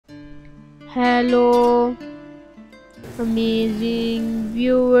Hello, amazing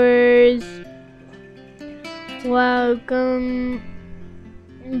viewers. Welcome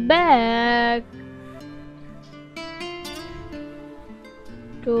back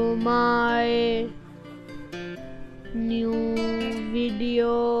to my new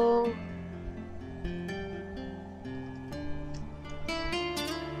video.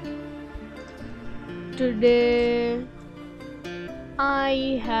 Today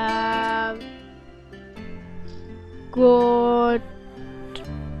I have got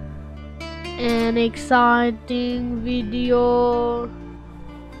an exciting video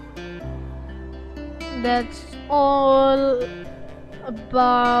that's all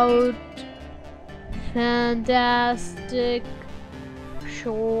about fantastic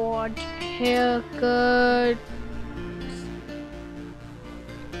short haircut.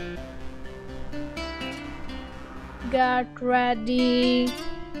 Get ready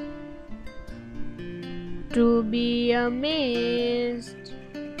to be amazed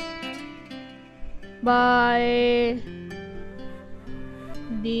by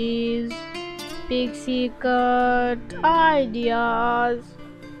these pixie cut ideas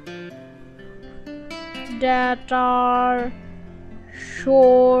that are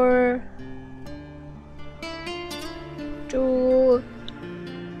sure to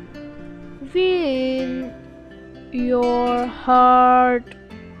win your heart.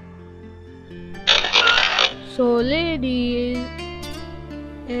 So ladies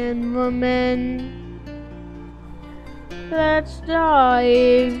and women, let's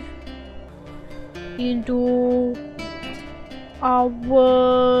dive into a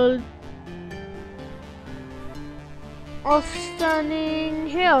world of stunning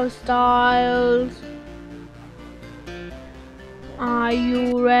hairstyles. Are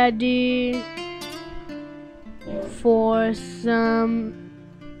you ready for some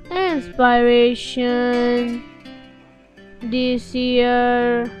inspiration? This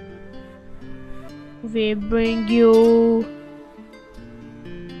year we bring you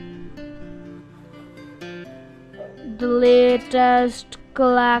the latest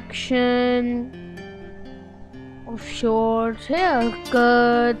collection of short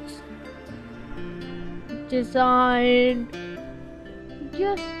haircuts designed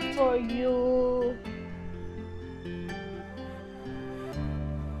just for you.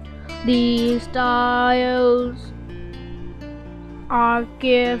 These styles are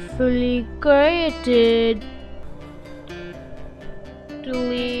carefully created to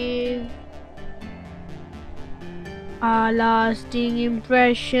leave a lasting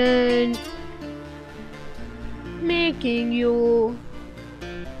impression, making you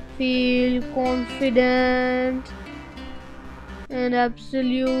feel confident and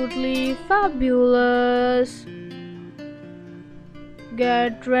absolutely fabulous.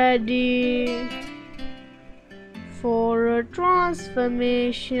 Get ready for a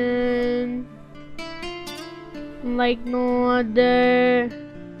transformation like no other.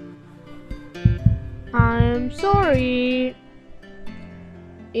 I am sorry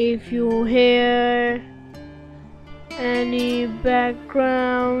if you hear any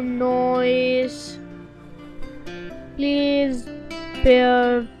background noise. Please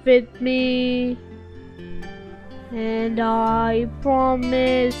bear with me, and I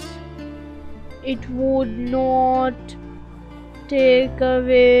promise it would not take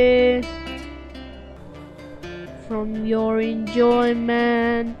away from your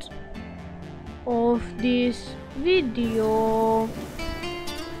enjoyment of this video.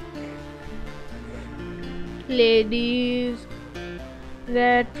 Ladies,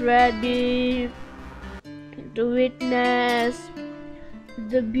 get ready to witness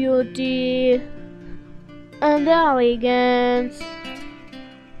the beauty and elegance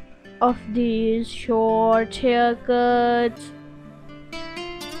of these short haircuts.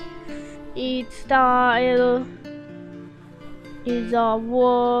 Each style is a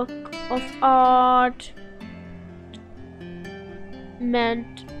work of art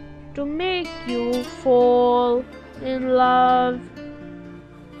meant to make you fall in love.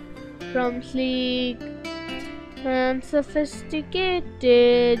 From sleek and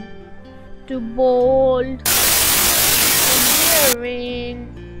sophisticated to bold and daring,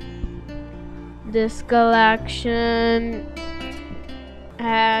 this collection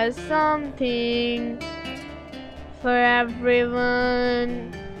has something for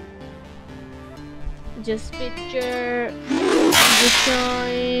everyone. Just picture the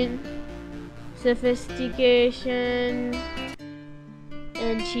shine, sophistication,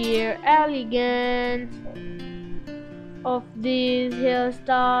 and sheer elegance of these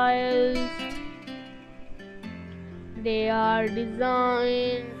hairstyles. They are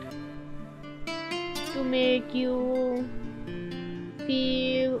designed make you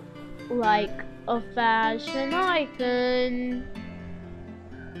feel like a fashion icon.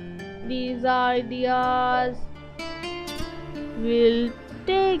 These ideas will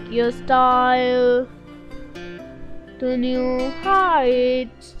take your style to new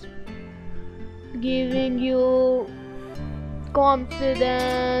heights, giving you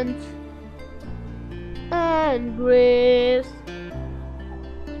confidence and grace.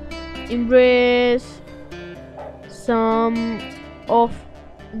 Embrace some of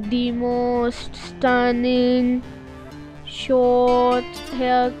the most stunning short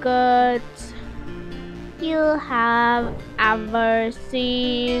haircuts you have ever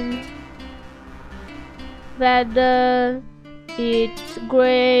seen, whether it's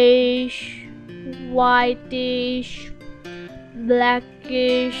grayish, whitish,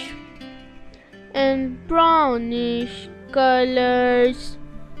 blackish, and brownish colors.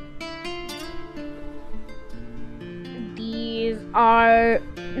 These are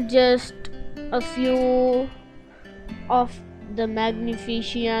just a few of the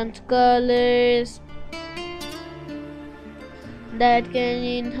magnificent colors that can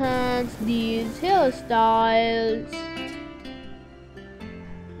enhance these hairstyles.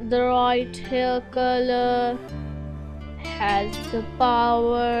 The right hair color has the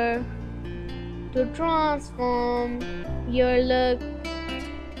power to transform your look,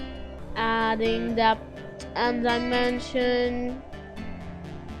 adding depth and dimension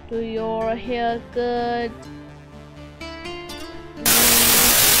to your haircut.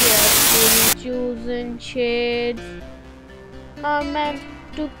 These carefully chosen shades are meant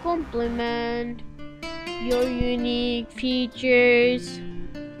to complement your unique features.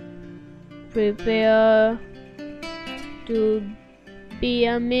 Prepare to be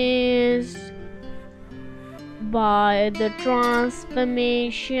amazed by the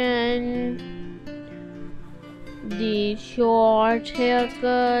transformation. These short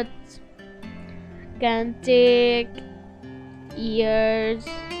haircuts can take years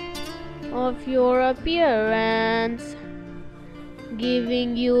of your appearance,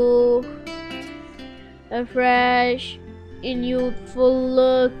 giving you a fresh and youthful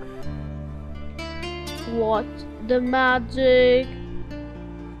look. Watch the magic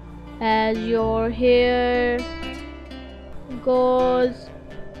as your hair goes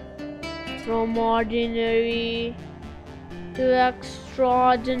from ordinary to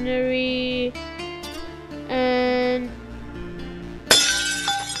extraordinary. And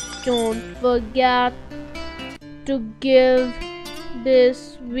don't forget to give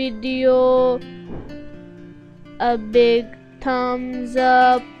this video a big thumbs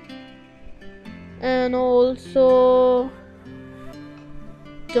up, and also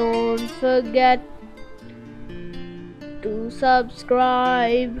don't forget to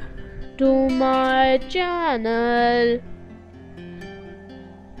subscribe to my channel.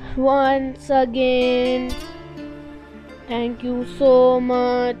 Once again, thank you so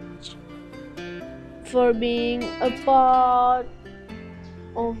much for being a part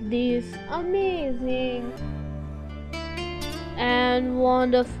of this amazing and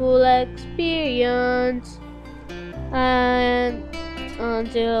wonderful experience. And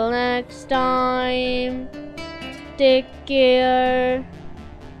until next time, take care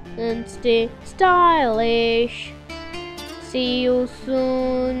and stay stylish. See you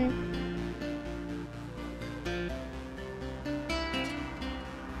soon.